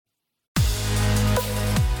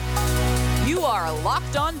are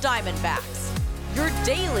Locked On Diamondbacks, your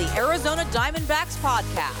daily Arizona Diamondbacks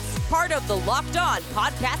podcast, part of the Locked On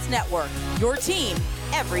Podcast Network, your team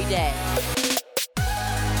every day.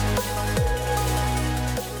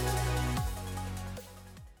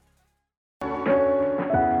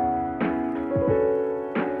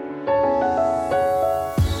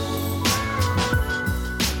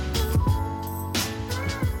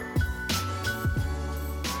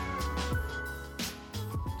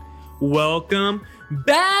 Welcome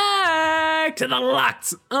back to the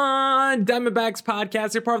Locked On Diamondbacks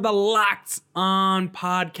podcast. You're part of the Locked On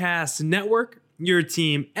Podcast Network, your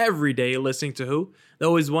team every day, listening to who? The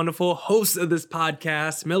always wonderful host of this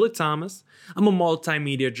podcast, Miller Thomas. I'm a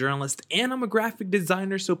multimedia journalist and I'm a graphic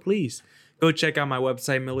designer, so please go check out my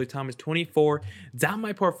website,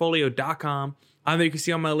 millerthomas24.myportfolio.com. On there you can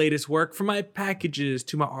see all my latest work, from my packages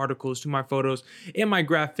to my articles to my photos and my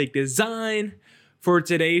graphic design. For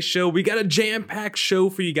today's show, we got a jam-packed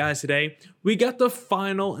show for you guys today. We got the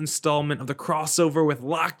final installment of the crossover with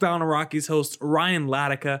Locked On Rockies host Ryan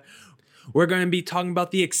Latica. We're going to be talking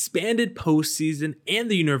about the expanded postseason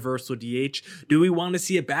and the universal DH. Do we want to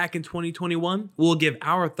see it back in 2021? We'll give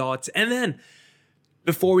our thoughts. And then,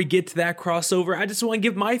 before we get to that crossover, I just want to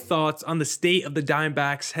give my thoughts on the state of the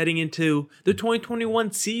Diamondbacks heading into the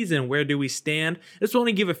 2021 season. Where do we stand? I just want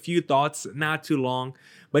to give a few thoughts, not too long.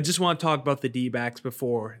 But just want to talk about the D-backs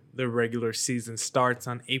before the regular season starts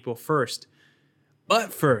on April 1st.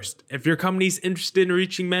 But first, if your company's interested in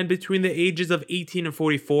reaching men between the ages of 18 and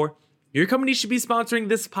 44, your company should be sponsoring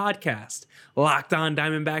this podcast. Locked On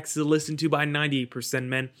Diamondbacks is listened to by 98%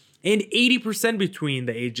 men and 80% between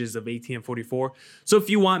the ages of 18 and 44. So if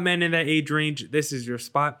you want men in that age range, this is your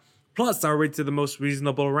spot. Plus, our rates are the most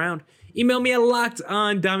reasonable around. Email me at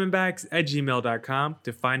lockedondiamondbacks@gmail.com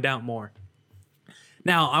to find out more.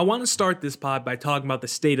 Now, I want to start this pod by talking about the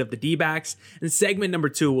state of the D-backs. In segment number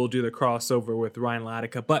 2, we'll do the crossover with Ryan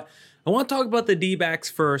Latica. But I want to talk about the D-backs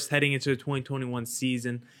first heading into the 2021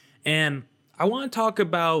 season. And I want to talk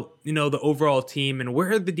about, the overall team and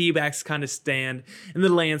where the D-backs kind of stand in the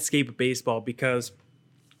landscape of baseball. Because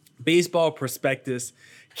Baseball Prospectus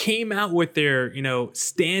came out with their,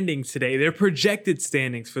 standings today, their projected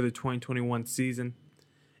standings for the 2021 season.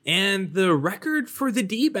 And the record for the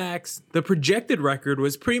D-backs, the projected record,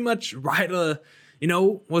 was pretty much right aligned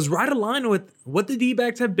with what the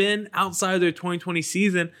D-backs have been outside of their 2020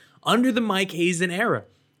 season under the Mike Hazen era.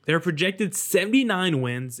 They're projected 79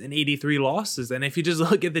 wins and 83 losses. And if you just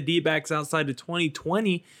look at the D-backs outside of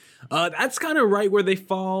 2020, that's kind of right where they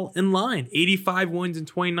fall in line. 85 wins in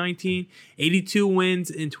 2019, 82 wins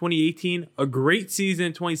in 2018, a great season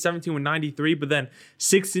in 2017 with 93, but then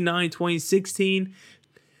 69 in 2016.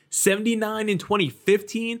 79 in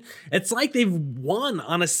 2015. It's like they've won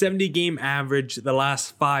on a 70-game average the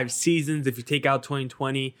last 5 seasons. If you take out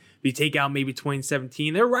 2020, if you take out maybe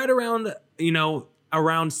 2017, they're right around,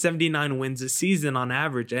 around 79 wins a season on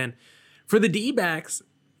average. And for the D-backs,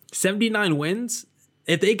 79 wins,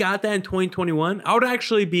 if they got that in 2021, I would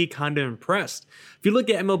actually be kind of impressed. If you look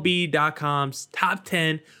at MLB.com's top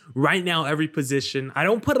 10 right now, every position, I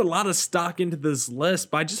don't put a lot of stock into this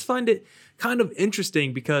list, but I just find it kind of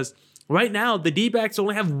interesting because right now the D-backs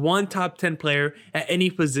only have one top 10 player at any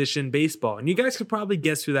position in baseball. And you guys could probably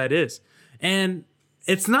guess who that is. And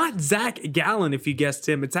it's not Zach Gallen if you guessed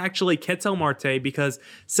him. It's actually Ketel Marte, because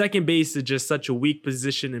second base is just such a weak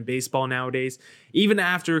position in baseball nowadays. Even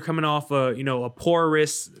after coming off a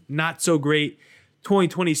porous, not so great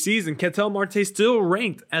 2020 season, Ketel Marte still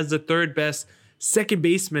ranked as the third best second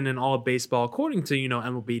baseman in all of baseball, according to,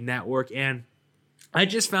 MLB Network. And I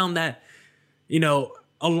just found that,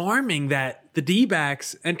 alarming that the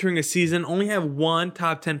D-backs entering a season only have one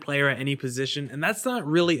top 10 player at any position. And that's not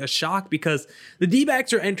really a shock, because the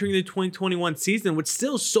D-backs are entering the 2021 season with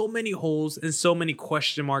still so many holes and so many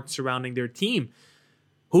question marks surrounding their team.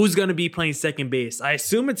 Who's going to be playing second base? I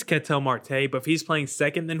assume it's Ketel Marte, but if he's playing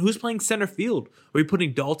second, then who's playing center field? Are we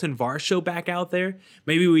putting Dalton Varsho back out there?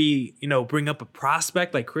 Maybe we, bring up a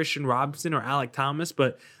prospect like Christian Robinson or Alek Thomas,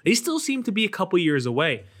 but they still seem to be a couple years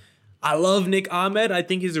away. I love Nick Ahmed. I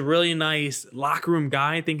think he's a really nice locker room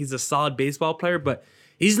guy. I think he's a solid baseball player, but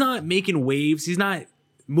he's not making waves. He's not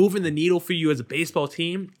moving the needle for you as a baseball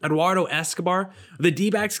team. Eduardo Escobar, the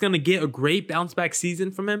D-backs going to get a great bounce back season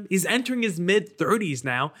from him. He's entering his mid-30s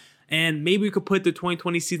now, and maybe we could put the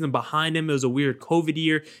 2020 season behind him. It was a weird COVID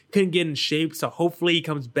year. Couldn't get in shape, so hopefully he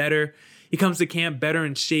comes better. He comes to camp better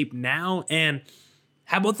in shape now, and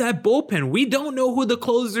how about that bullpen? We don't know who the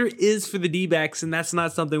closer is for the D-backs, and that's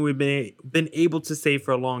not something we've been able to say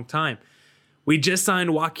for a long time. We just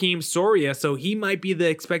signed Joakim Soria, so he might be the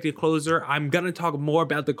expected closer. I'm going to talk more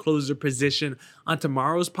about the closer position on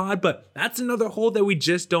tomorrow's pod, but that's another hole that we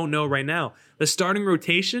just don't know right now. The starting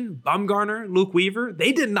rotation, Bumgarner, Luke Weaver,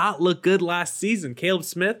 they did not look good last season. Caleb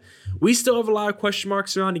Smith, we still have a lot of question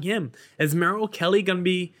marks surrounding him. Is Merrill Kelly going to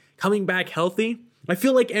be coming back healthy? I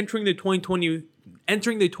feel like entering the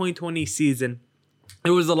 2020 season,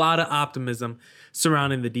 there was a lot of optimism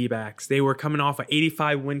surrounding the D-backs. They were coming off an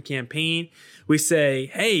 85-win campaign. We say,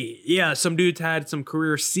 hey, yeah, some dudes had some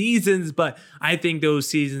career seasons, but I think those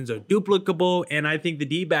seasons are duplicable. And I think the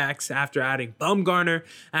D-backs, after adding Bumgarner,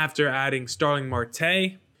 after adding Starling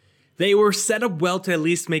Marte, they were set up well to at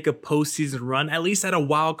least make a postseason run, at least at a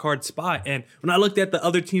wild card spot. And when I looked at the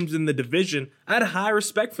other teams in the division, I had high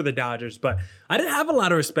respect for the Dodgers, but I didn't have a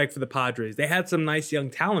lot of respect for the Padres. They had some nice young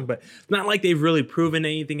talent, but it's not like they've really proven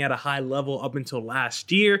anything at a high level up until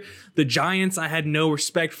last year. The Giants, I had no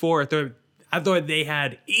respect for. I thought they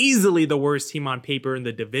had easily the worst team on paper in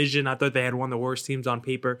the division. I thought they had one of the worst teams on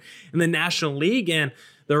paper in the National League. And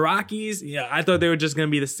the Rockies, yeah, I thought they were just going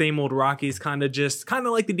to be the same old Rockies, kind of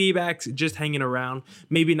like the D-backs, just hanging around,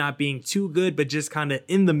 maybe not being too good, but just kind of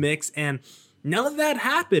in the mix. And none of that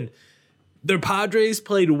happened. The Padres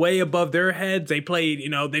played way above their heads. They played,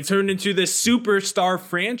 they've turned into this superstar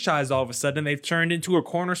franchise all of a sudden. They've turned into a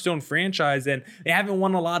cornerstone franchise, and they haven't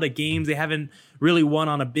won a lot of games. They haven't really won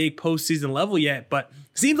on a big postseason level yet, but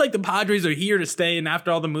seems like the Padres are here to stay, and after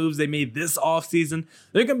all the moves they made this offseason,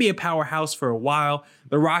 they're going to be a powerhouse for a while.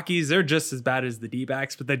 The Rockies, they're just as bad as the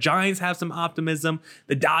D-backs, but the Giants have some optimism.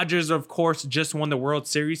 The Dodgers, of course, just won the World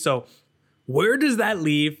Series, so where does that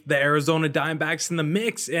leave the Arizona Diamondbacks in the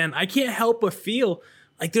mix? And I can't help but feel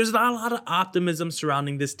like there's not a lot of optimism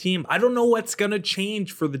surrounding this team. I don't know what's going to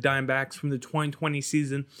change for the Diamondbacks from the 2020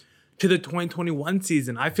 season to the 2021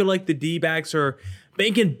 season. I feel like the D-backs are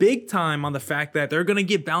banking big time on the fact that they're going to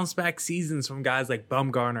get bounce back seasons from guys like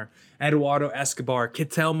Bumgarner, Eduardo Escobar,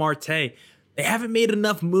 Ketel Marte. They haven't made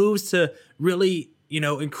enough moves to really,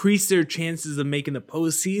 increase their chances of making the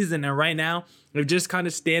postseason. And right now, they've just kind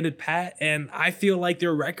of standed pat. And I feel like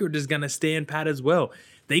their record is going to stand pat as well.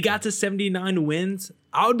 They got to 79 wins.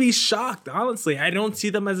 I would be shocked, honestly. I don't see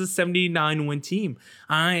them as a 79-win team.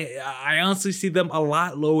 I honestly see them a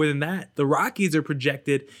lot lower than that. The Rockies are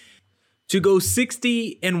projected to go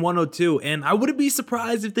 60-102, and I wouldn't be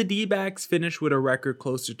surprised if the D-backs finish with a record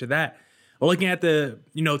closer to that. Looking at the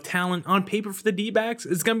talent on paper for the D-backs,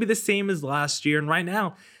 it's going to be the same as last year, and right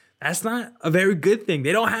now, that's not a very good thing.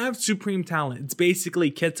 They don't have supreme talent. It's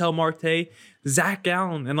basically Ketel Marte, Zach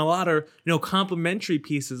Gallen, and a lot of complementary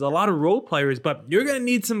pieces, a lot of role players. But you're gonna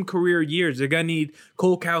need some career years. You're gonna need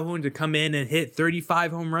Cole Calhoun to come in and hit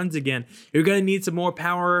 35 home runs again. You're gonna need some more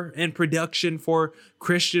power and production for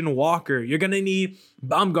Christian Walker. You're gonna need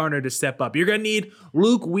Bumgarner to step up. You're gonna need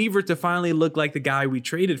Luke Weaver to finally look like the guy we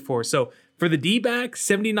traded for. So for the D-backs,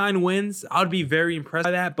 79 wins, I'd be very impressed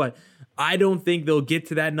by that, but I don't think they'll get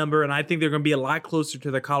to that number, and I think they're going to be a lot closer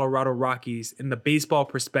to the Colorado Rockies in the Baseball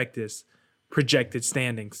Prospectus projected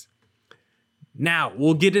standings. Now,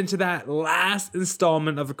 we'll get into that last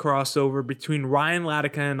installment of a crossover between Ryan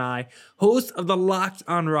Latica and I, host of the Locked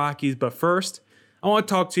on Rockies. But first, I want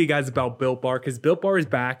to talk to you guys about Built Bar, because Built Bar is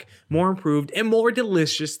back, more improved, and more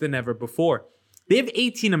delicious than ever before. They have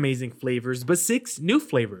 18 amazing flavors, but 6 new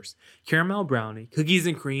flavors: caramel brownie, cookies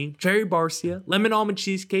and cream, cherry barcia, lemon almond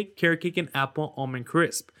cheesecake, carrot cake, and apple almond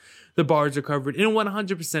crisp. The bars are covered in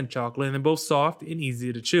 100% chocolate, and they're both soft and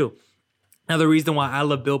easy to chew. Now, the reason why I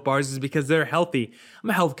love Built Bars is because they're healthy. I'm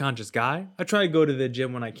a health-conscious guy. I try to go to the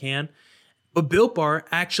gym when I can. But Built Bar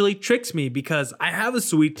actually tricks me because I have a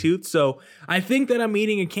sweet tooth, so I think that I'm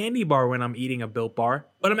eating a candy bar when I'm eating a Built Bar,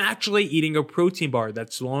 but I'm actually eating a protein bar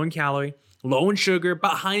that's low in calorie, low in sugar, but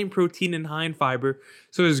high in protein and high in fiber,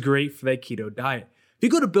 so it's great for that keto diet. If you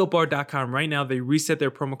go to BuiltBar.com right now, they reset their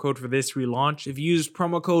promo code for this relaunch. If you use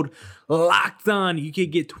promo code LOCKEDON, you can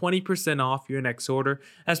get 20% off your next order.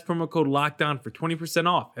 That's promo code LOCKEDON for 20%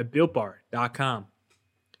 off at BuiltBar.com.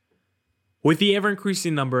 With the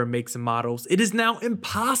ever-increasing number of makes and models, it is now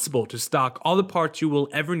impossible to stock all the parts you will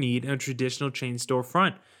ever need in a traditional chain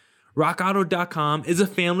storefront. RockAuto.com is a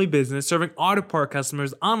family business serving auto part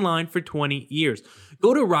customers online for 20 years.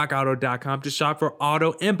 Go to RockAuto.com to shop for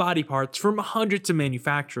auto and body parts from hundreds of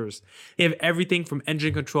manufacturers. They have everything from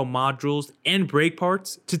engine control modules and brake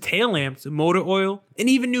parts to tail lamps, motor oil, and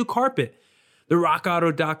even new carpet. The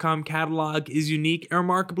RockAuto.com catalog is unique and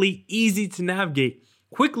remarkably easy to navigate.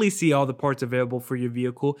 Quickly see all the parts available for your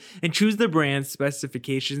vehicle and choose the brands,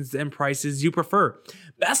 specifications, and prices you prefer.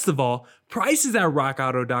 Best of all, prices at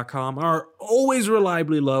rockauto.com are always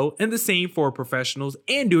reliably low and the same for professionals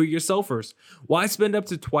and do-it-yourselfers. Why spend up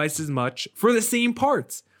to twice as much for the same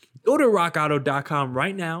parts? Go to rockauto.com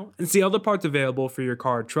right now and see all the parts available for your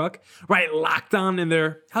car or truck. Right, Locked On in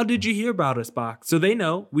there "How did you hear about us" box, so they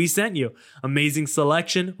know we sent you. Amazing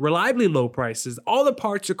selection, reliably low prices, all the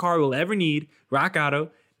parts your car will ever need.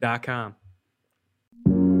 rockauto.com.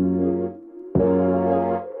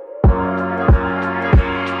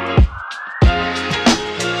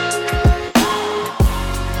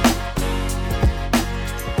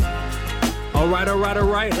 All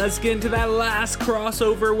right. Let's get into that last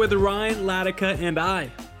crossover with Ryan Latica and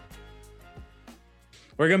I.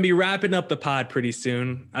 We're going to be wrapping up the pod pretty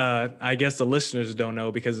soon. I guess the listeners don't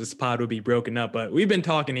know because this pod would be broken up, but we've been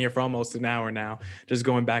talking here for almost an hour now, just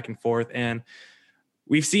going back and forth. And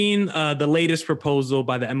we've seen the latest proposal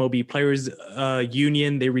by the MLB Players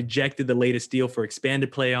Union. They rejected the latest deal for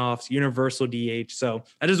expanded playoffs, universal DH. So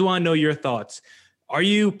I just want to know your thoughts. Are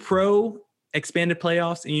you pro expanded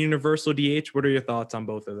playoffs and universal DH? What are your thoughts on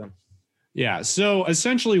both of them? Yeah. So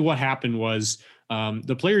essentially what happened was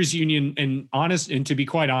the Players Union, and to be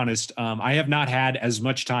quite honest, I have not had as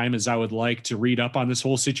much time as I would like to read up on this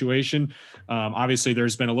whole situation. Obviously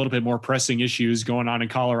there's been a little bit more pressing issues going on in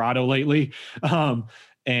Colorado lately. And,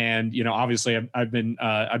 obviously I've been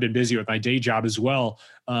busy with my day job as well.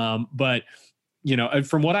 But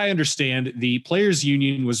from what I understand, the Players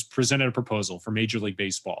Union was presented a proposal for Major League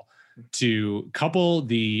Baseball to couple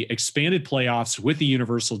the expanded playoffs with the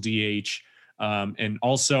universal DH. And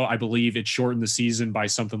also, I believe it shortened the season by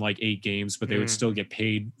something like 8 games, but they would still get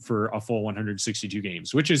paid for a full 162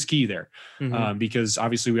 games, which is key there. Because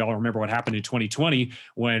obviously we all remember what happened in 2020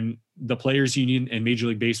 when the Players Union and Major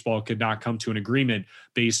League Baseball could not come to an agreement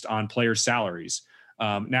based on player salaries.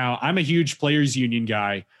 Now, I'm a huge Players Union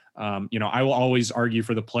guy. I will always argue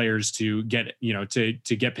for the players to get, to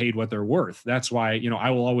get paid what they're worth. That's why, I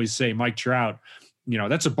will always say Mike Trout,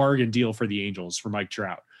 that's a bargain deal for the Angels for Mike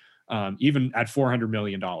Trout, even at $400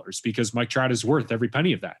 million, because Mike Trout is worth every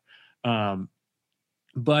penny of that.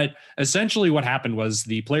 But essentially what happened was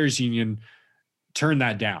the Players Union turned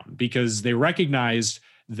that down because they recognized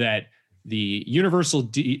that the universal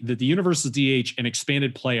DH and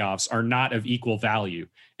expanded playoffs are not of equal value.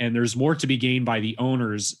 And there's more to be gained by the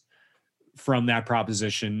owners from that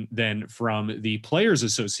proposition than from the Players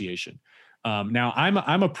Association. Now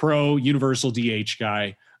I'm a pro universal DH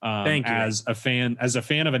guy. Thank you. As a fan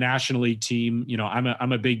of a National League team,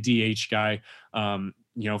 I'm a big DH guy.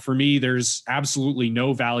 For me, there's absolutely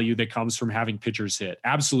no value that comes from having pitchers hit.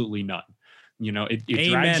 Absolutely none. It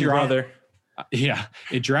drags your brother.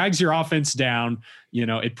 It drags your offense down.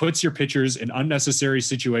 It puts your pitchers in unnecessary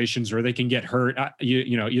situations where they can get hurt,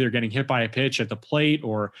 either getting hit by a pitch at the plate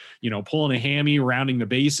or, pulling a hammy, rounding the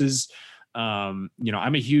bases. I'm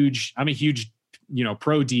a huge,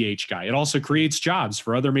 pro DH guy. It also creates jobs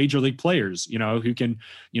for other major league players, who can,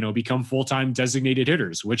 become full-time designated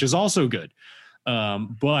hitters, which is also good.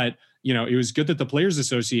 But it was good that the Players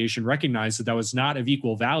Association recognized that was not of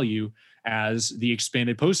equal value as the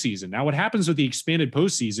expanded postseason. Now, what happens with the expanded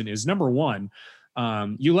postseason is, number one,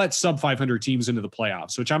 you let sub 500 teams into the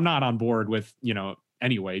playoffs, which I'm not on board with,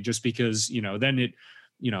 anyway, just because, then it,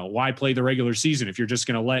 why play the regular season if you're just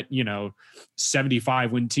going to let,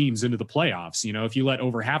 75 win teams into the playoffs? If you let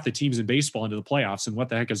over half the teams in baseball into the playoffs, and what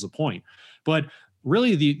the heck is the point? But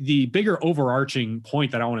really the bigger overarching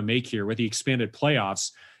point that I want to make here with the expanded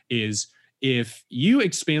playoffs is if you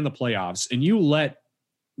expand the playoffs and you let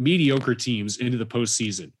mediocre teams into the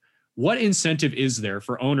postseason, what incentive is there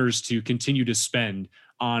for owners to continue to spend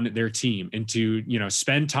on their team and to,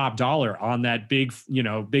 spend top dollar on that big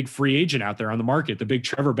free agent out there on the market, the big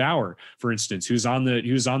Trevor Bauer, for instance, who's on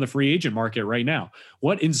the free agent market right now?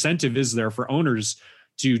 What incentive is there for owners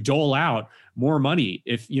to dole out more money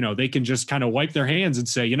if, they can just kind of wipe their hands and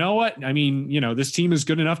say, this team is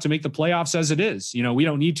good enough to make the playoffs as it is, we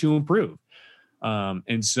don't need to improve.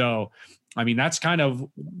 And so, that's kind of,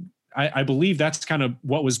 I believe that's kind of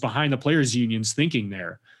what was behind the Players Union's thinking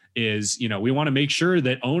there is, we want to make sure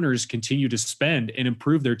that owners continue to spend and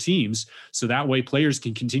improve their teams so that way players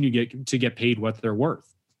can continue to get paid what they're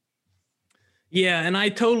worth. Yeah, and I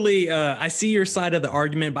totally I see your side of the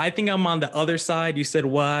argument, but I think I'm on the other side. You said,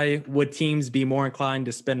 why would teams be more inclined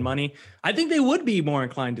to spend money? I think they would be more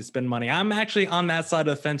inclined to spend money. I'm actually on that side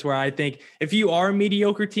of the fence where I think if you are a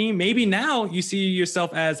mediocre team, maybe now you see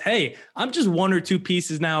yourself as, hey, I'm just one or two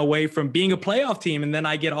pieces now away from being a playoff team, and then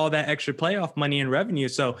I get all that extra playoff money and revenue.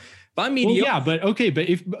 So if I'm mediocre, well,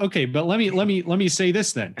 yeah, but let me say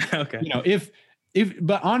this then. okay, you know,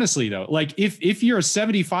 but honestly though, like if you're a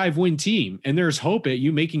 75 win team and there's hope at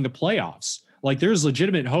you making the playoffs, like there's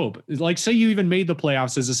legitimate hope. Like say you even made the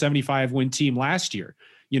playoffs as a 75 win team last year,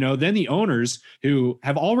 then the owners who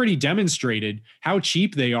have already demonstrated how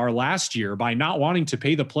cheap they are last year by not wanting to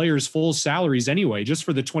pay the players full salaries anyway, just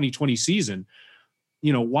for the 2020 season,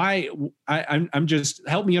 why I'm just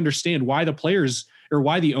help me understand why the players or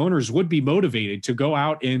why the owners would be motivated to go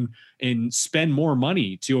out and spend more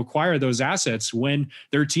money to acquire those assets when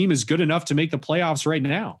their team is good enough to make the playoffs right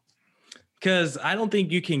now. Because I don't think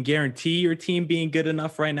you can guarantee your team being good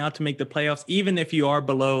enough right now to make the playoffs, even if you are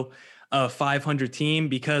below a 500 team,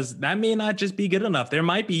 because that may not just be good enough. There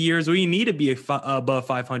might be years where you need to be above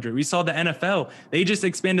 500. We saw the NFL; they just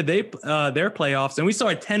expanded their playoffs, and we saw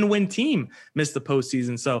a 10-win team miss the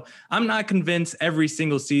postseason. So I'm not convinced every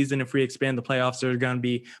single season, if we expand the playoffs, there's going to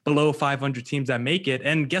be below 500 teams that make it.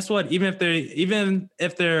 And guess what? Even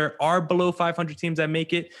if there are below 500 teams that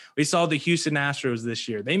make it, we saw the Houston Astros this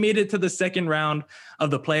year. They made it to the second round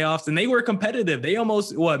of the playoffs, and they were competitive. They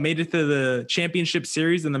almost made it to the championship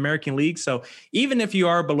series in the American League. So even if you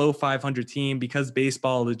are below 500 team, because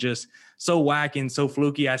baseball is just so wacky and so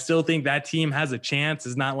fluky, I still think that team has a chance.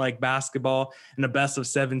 It's not like basketball in a best of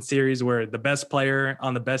 7 series where the best player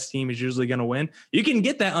on the best team is usually going to win. You can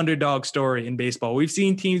get that underdog story in baseball. We've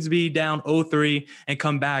seen teams be down 0-3 and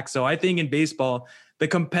come back. So I think in baseball, the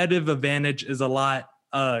competitive advantage is a lot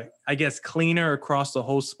cleaner across the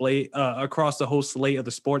whole slate of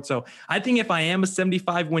the sport. So I think if I am a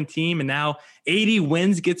 75 win team and now 80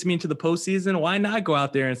 wins gets me into the postseason, why not go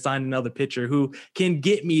out there and sign another pitcher who can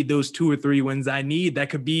get me those 2 or 3 wins I need?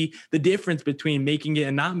 That could be the difference between making it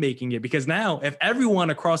and not making it. Because now if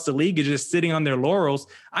everyone across the league is just sitting on their laurels,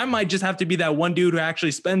 I might just have to be that one dude who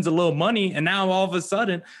actually spends a little money. And now all of a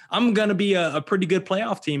sudden I'm going to be a pretty good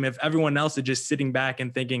playoff team if everyone else is just sitting back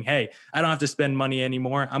and thinking, hey, I don't have to spend money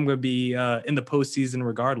anymore. I'm going to be in the postseason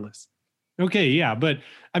regardless. Okay. Yeah. But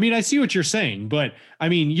I mean, I see what you're saying, but I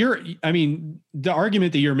mean, the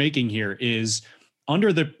argument that you're making here is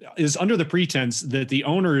under the pretense that the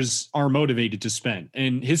owners are motivated to spend.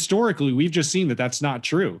 And historically, we've just seen that that's not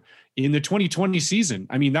true. In the 2020 season,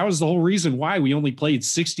 I mean, that was the whole reason why we only played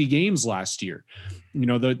 60 games last year.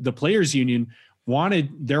 The players union wanted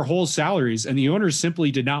their whole salaries, and the owners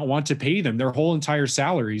simply did not want to pay them their whole entire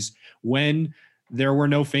salaries when there were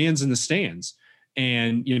no fans in the stands.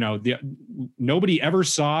 And, nobody ever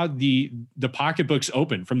saw the pocketbooks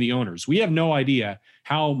open from the owners. We have no idea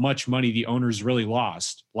how much money the owners really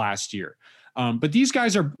lost last year. But these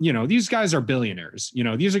guys are billionaires.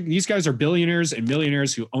 These guys are billionaires and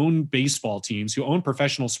millionaires who own baseball teams, who own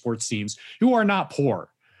professional sports teams, who are not poor.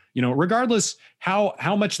 Regardless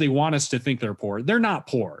how much they want us to think they're poor, they're not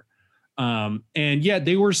poor. And yet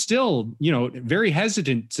they were still, very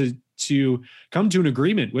hesitant to come to an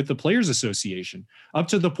agreement with the Players Association, up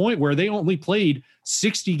to the point where they only played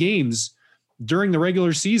 60 games during the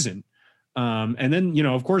regular season. And then,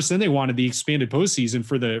 of course, then they wanted the expanded postseason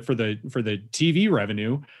for the TV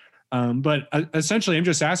revenue. But essentially, I'm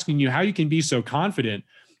just asking you how you can be so confident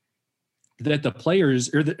that the players,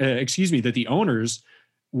 that the owners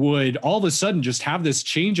would all of a sudden just have this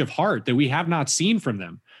change of heart that we have not seen from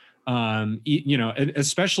them.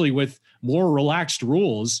 Especially with more relaxed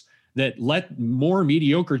rules that let more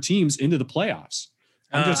mediocre teams into the playoffs.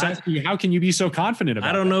 I'm just asking you, how can you be so confident about it?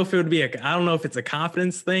 I don't know if it's a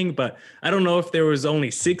confidence thing, but I don't know if there was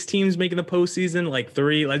only 6 teams making the postseason, like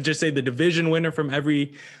 3, let's just say the division winner from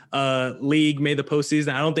every league made the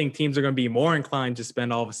postseason. I don't think teams are going to be more inclined to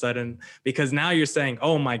spend all of a sudden, because now you're saying,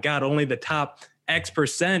 oh my God, only the top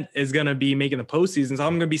X% is going to be making the postseason. So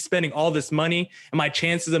I'm going to be spending all this money, and my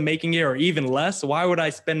chances of making it are even less. Why would I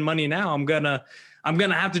spend money now? I'm going to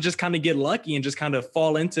have to just kind of get lucky and just kind of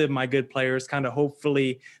fall into my good players. Kind of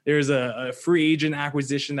hopefully there's a free agent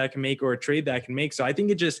acquisition that I can make or a trade that I can make. So I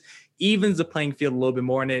think it just evens the playing field a little bit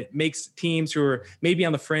more, and it makes teams who are maybe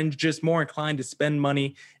on the fringe just more inclined to spend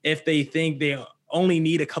money if they think they only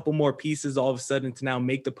need a couple more pieces all of a sudden to now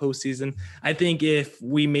make the postseason. I think if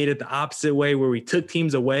we made it the opposite way, where we took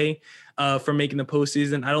teams away for making the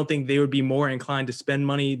postseason. I don't think they would be more inclined to spend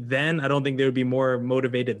money then. I don't think they would be more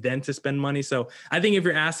motivated then to spend money. So I think if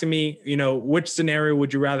you're asking me, which scenario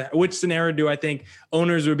do I think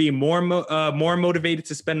owners would be more motivated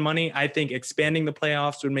to spend money? I think expanding the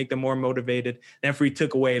playoffs would make them more motivated than if we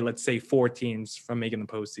took away, let's say, 4 teams from making the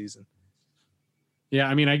postseason. Yeah,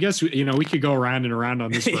 I mean, I guess, we could go around and around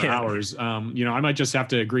on this for hours. I might just have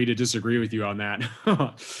to agree to disagree with you on that.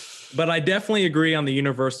 But I definitely agree on the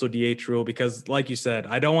universal DH rule because, like you said,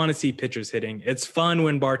 I don't want to see pitchers hitting. It's fun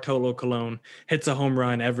when Bartolo Colon hits a home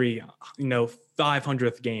run every,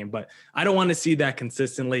 500th game, but I don't want to see that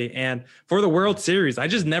consistently. And for the World Series, I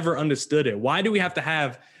just never understood it. Why do we have to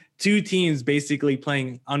have 2 teams basically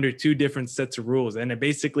playing under 2 different sets of rules? And it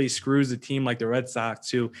basically screws a team like the Red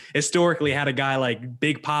Sox, who historically had a guy like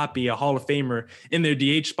Big Papi, a Hall of Famer, in their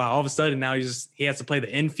DH spot. All of a sudden now he has to play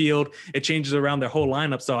the infield. It changes around their whole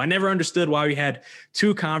lineup. So I never understood why we had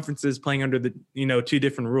 2 conferences playing under the 2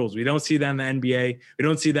 different rules. We don't see that in the NBA. We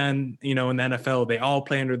don't see that in the NFL. They all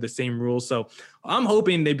play under the same rules. So I'm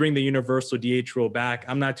hoping they bring the universal DH rule back.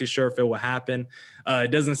 I'm not too sure if it will happen.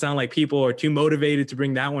 It doesn't sound like people are too motivated to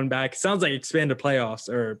bring that one back. It sounds like expanded playoffs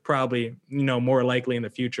are probably, more likely in the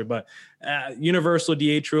future. But universal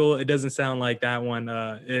DH rule, it doesn't sound like that one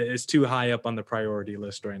is too high up on the priority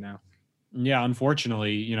list right now. Yeah,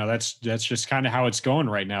 unfortunately, that's just kind of how it's going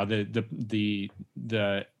right now.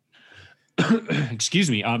 The excuse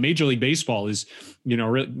me, Major League Baseball is,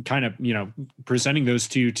 really kind of, presenting those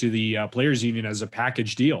 2 to the players union as a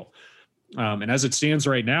package deal. And as it stands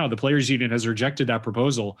right now, the players union has rejected that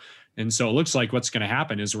proposal. And so it looks like what's going to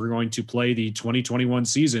happen is we're going to play the 2021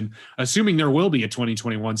 season, assuming there will be a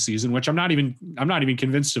 2021 season, which I'm not even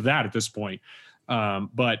convinced of that at this point.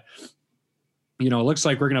 But it looks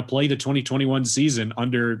like we're going to play the 2021 season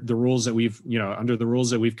under the rules that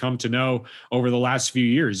we've come to know over the last few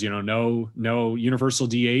years. No universal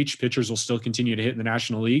DH. Pitchers will still continue to hit in the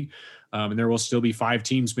National League. And there will still be 5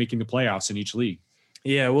 teams making the playoffs in each league.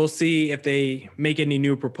 Yeah, we'll see if they make any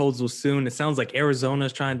new proposals soon. It sounds like Arizona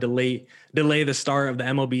is trying to delay the start of the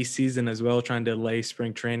MLB season as well, trying to delay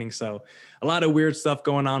spring training. So a lot of weird stuff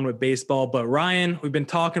going on with baseball. But Ryan, we've been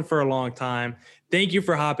talking for a long time. Thank you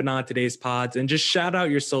for hopping on today's pods, and just shout out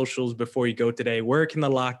your socials before you go today. Where can the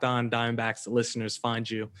Locked On Diamondbacks listeners find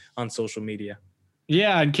you on social media?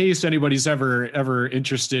 Yeah, in case anybody's ever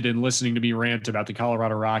interested in listening to me rant about the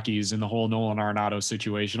Colorado Rockies and the whole Nolan Arenado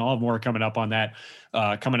situation, I'll have more coming up on that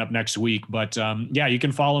coming up next week. But you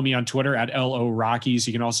can follow me on Twitter at LO Rockies.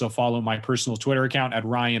 You can also follow my personal Twitter account at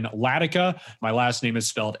Ryan Ladika. My last name is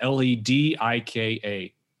spelled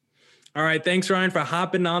Ledika. All right, thanks Ryan for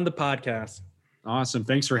hopping on the podcast. Awesome,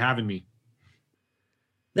 thanks for having me.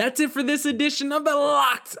 That's it for this edition of the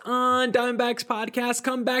Locked On Diamondbacks podcast.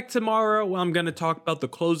 Come back tomorrow where I'm going to talk about the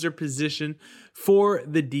closer position for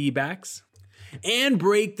the D-backs and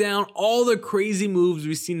break down all the crazy moves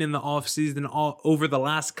we've seen in the offseason over the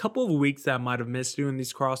last couple of weeks that I might have missed doing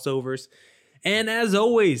these crossovers. And as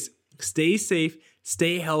always, stay safe,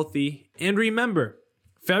 stay healthy, and remember,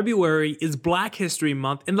 February is Black History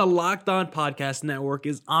Month, and the Locked On Podcast Network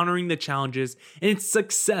is honoring the challenges and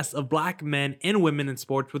success of Black men and women in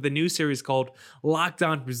sports with a new series called Locked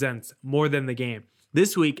On Presents More Than the Game.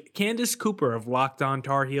 This week, Candace Cooper of Locked On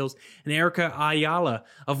Tar Heels and Erica Ayala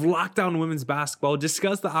of Locked On Women's Basketball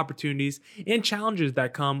discuss the opportunities and challenges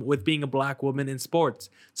that come with being a Black woman in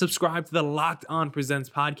sports. Subscribe to the Locked On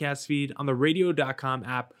Presents podcast feed on the radio.com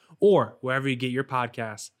app or wherever you get your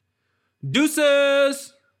podcasts.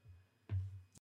 Deuces!